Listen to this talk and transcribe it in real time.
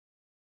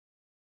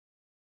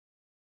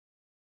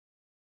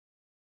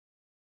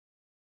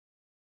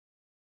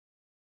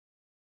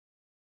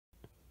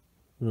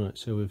Right,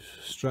 so we've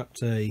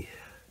strapped a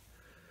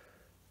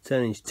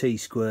 10-inch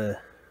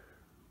T-square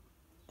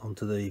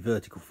onto the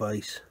vertical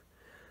face.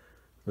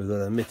 We've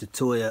got a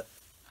Mitutoyo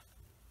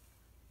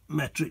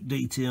metric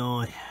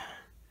DTI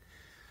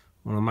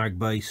on a mag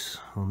base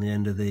on the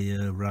end of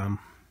the ram.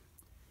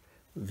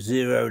 We've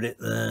zeroed it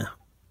there.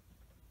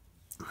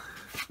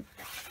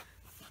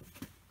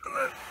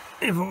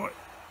 If I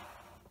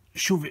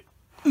shove it,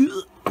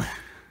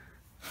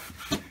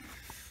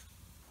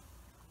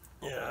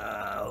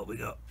 yeah, what we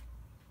got?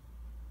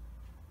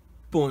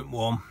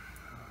 0.1,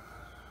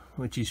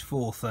 which is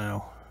 4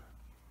 thou.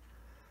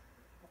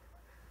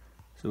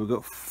 So we've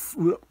got,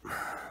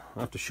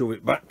 I have to shove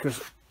it back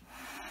because,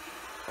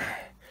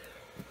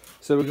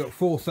 so we've got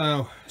 4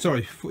 thou,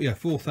 sorry, yeah,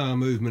 4 thou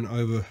movement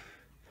over,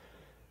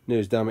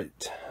 nearest damn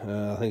it,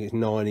 I think it's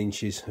 9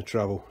 inches of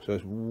travel, so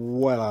it's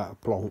well out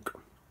of plonk.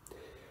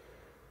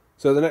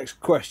 So the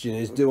next question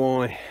is, do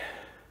I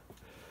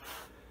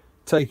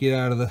take it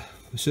out of the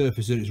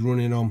surface that it's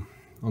running on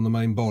the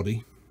main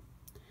body?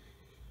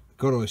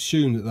 I've got to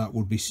assume that that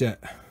would be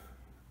set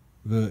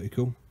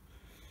vertical,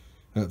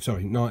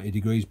 sorry, 90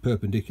 degrees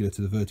perpendicular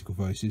to the vertical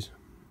faces.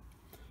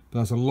 But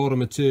that's a lot of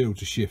material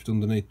to shift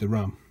underneath the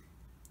ram.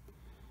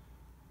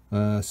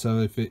 So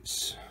if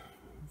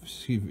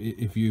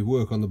you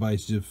work on the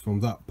basis of from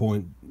that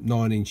point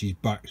 9 inches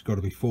back, it's got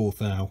to be 4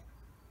 thou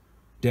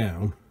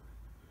down,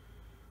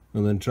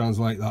 and then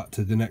translate that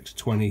to the next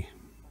 20,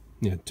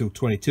 till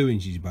 22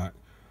 inches back,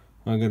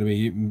 I'm going to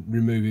be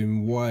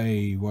removing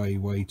way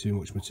too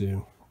much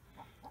material.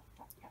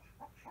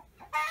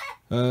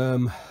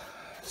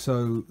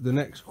 So the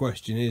next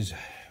question is,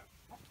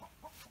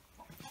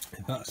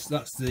 that's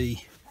the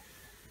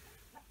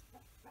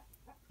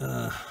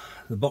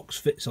box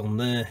fits on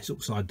there. It's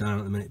upside down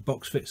at the minute.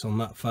 Box fits on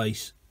that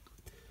face.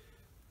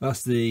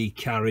 That's the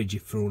carriage,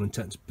 for all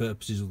intents and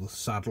purposes, of the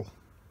saddle,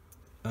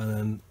 and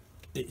then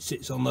it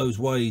sits on those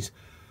ways.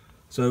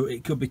 So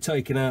it could be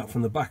taken out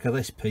from the back of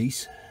this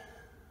piece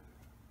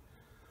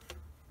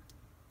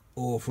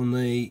or from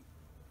the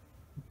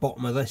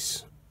bottom of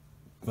this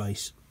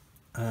face,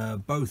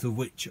 both of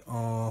which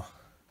are,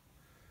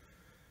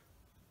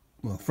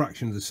 well, a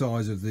fraction of the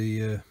size of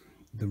the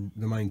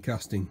main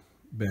casting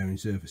bearing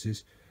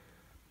surfaces.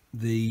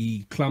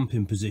 The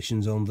clamping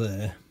positions on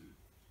there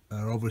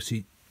are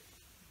obviously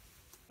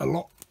a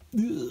lot,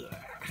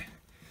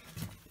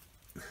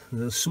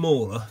 they're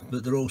smaller,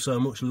 but they're also a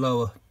much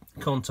lower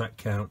contact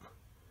count,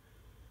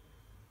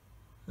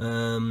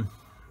 but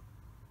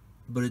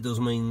it does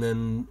mean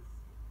then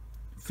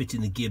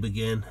fitting the gib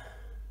again.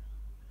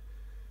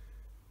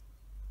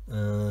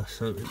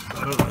 So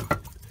I don't know,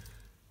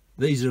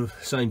 these are the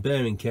same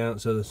bearing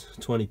count, so there's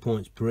 20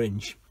 points per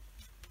inch,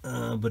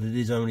 but it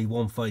is only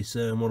one face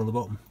there and one on the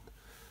bottom,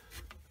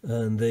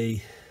 and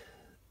these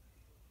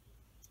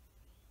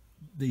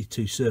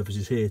two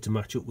surfaces here to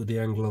match up with the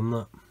angle on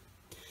that.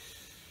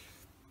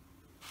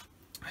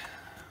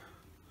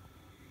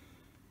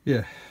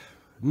 Yeah,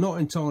 not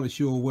entirely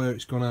sure where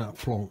it's gone out of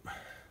plonk,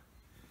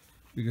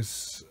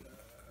 because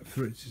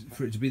for it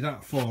to be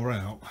that far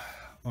out,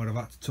 I'd have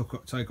had to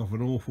take off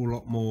an awful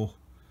lot more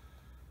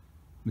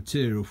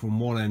material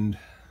from one end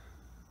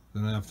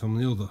than I have from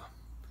the other,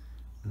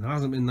 and there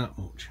hasn't been that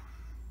much.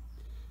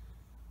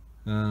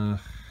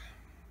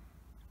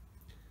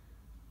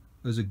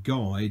 As a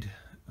guide,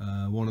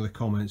 one of the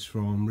comments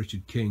from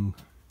Richard King,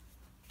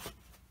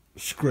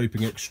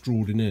 Scraping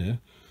Extraordinaire,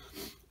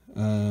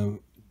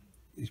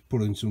 he's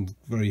put in some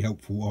very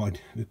helpful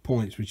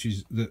points, which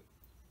is that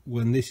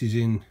when this is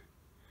in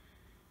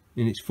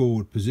its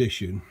forward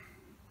position,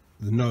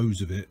 the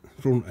nose of it,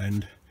 front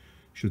end,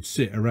 should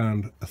sit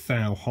around 1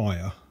 thou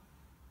higher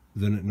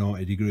than at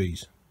 90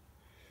 degrees.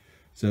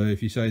 So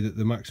if you say that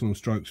the maximum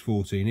stroke's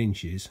 14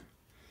 inches,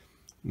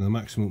 and the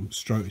maximum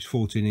stroke is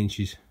 14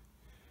 inches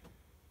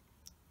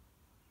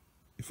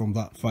from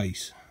that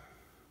face,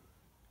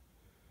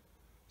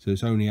 so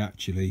it's only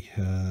actually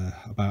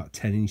about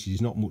 10 inches,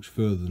 not much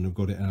further than I've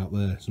got it out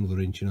there. It's another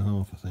 1.5 inches,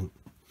 I think.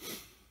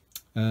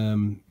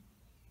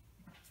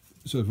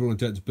 So for all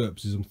intents and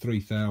purposes, I'm 3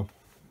 thou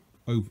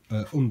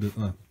under,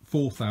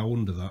 4 thou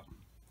under that.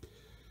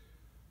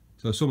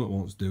 So something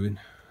wants doing.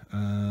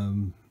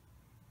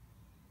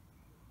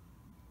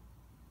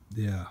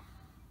 Yeah.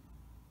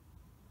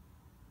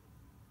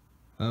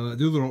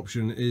 The other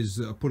option is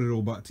that I put it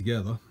all back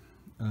together,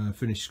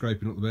 finish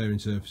scraping up the bearing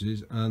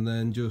surfaces, and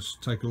then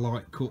just take a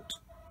light cut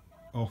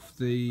off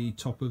the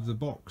top of the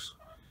box,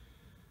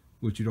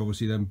 which would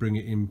obviously then bring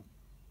it in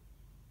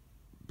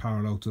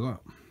parallel to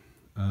that.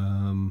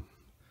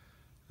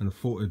 And I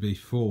thought it'd be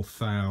 4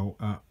 thou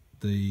at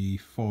the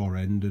far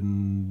end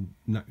and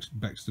next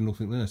to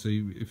nothing there. So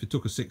if it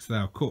took a 6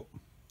 thou cut,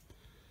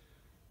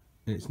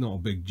 it's not a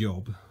big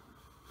job.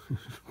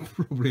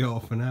 Probably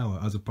half an hour,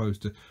 as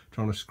opposed to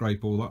trying to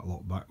scrape all that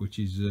lot back, which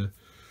is a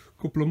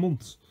couple of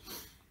months.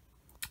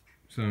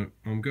 So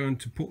I'm going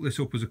to put this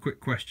up as a quick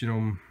question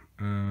on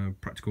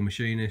Practical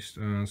Machinist,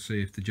 and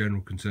see if the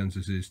general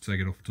consensus is take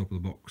it off the top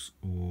of the box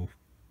or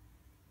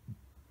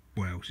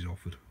what else is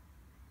offered.